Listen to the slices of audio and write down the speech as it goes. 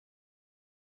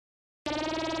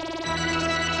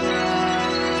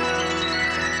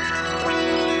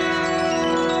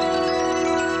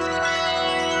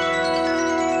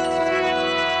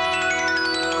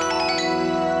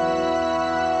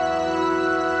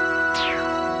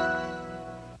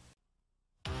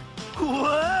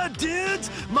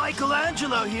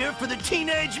Michelangelo here for the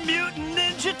Teenage Mutant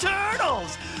Ninja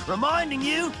Turtles, reminding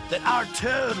you that our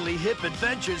totally hip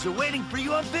adventures are waiting for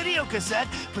you on video cassette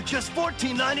for just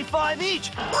 $14.95 each.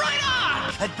 Right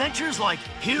on! Adventures like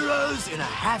Heroes in a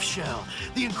Half Shell,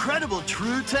 the incredible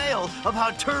true tale of how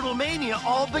Turtle Mania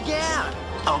all began.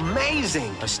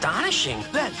 Amazing! Astonishing!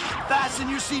 Then, fasten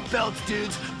your seatbelts,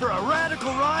 dudes, for a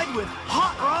radical ride with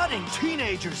hot-rodding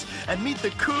teenagers and meet the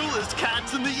coolest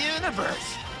cats in the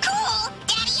universe. Cool!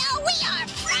 Daddy-o, we are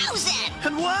frozen!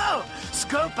 And whoa!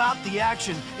 Scope out the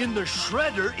action in The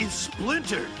Shredder is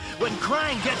Splintered when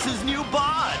Krang gets his new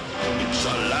bod. It's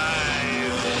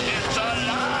alive! It's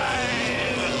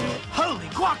alive! Holy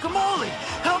guacamole!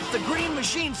 Help the Green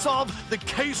Machine solve the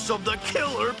case of the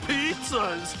killer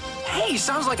pizzas. Hey,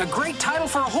 sounds like a great title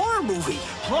for a horror movie.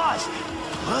 Plus,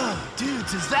 whoa,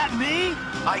 dudes, is that me?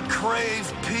 I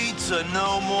crave pizza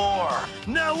no more.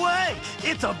 No way!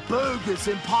 It's a bogus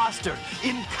imposter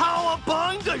in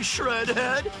Cowabunga,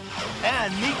 Shredhead!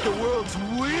 And meet the world's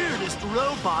weirdest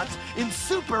robots in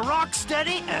Super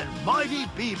Rocksteady and Mighty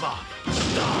Bebop.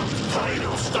 Stop,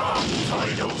 Title, stop,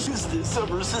 Title. Is this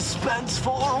ever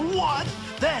suspenseful or what?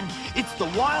 Then it's the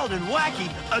wild and wacky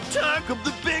Attack of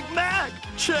the Big Mac.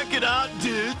 Check it out,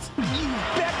 dudes. You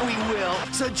bet we will.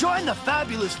 So join the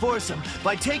fabulous foursome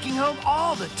by taking home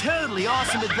all the totally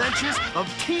awesome adventures of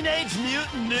Teenage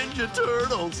Mutant Ninja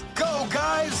Turtles. Go,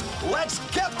 guys! Let's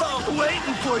get them!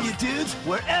 Waiting for you, dudes,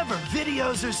 wherever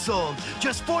videos are sold.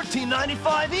 Just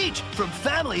 $14.95 each from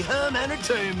Family Home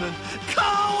Entertainment.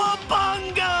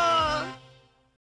 Cowabunga!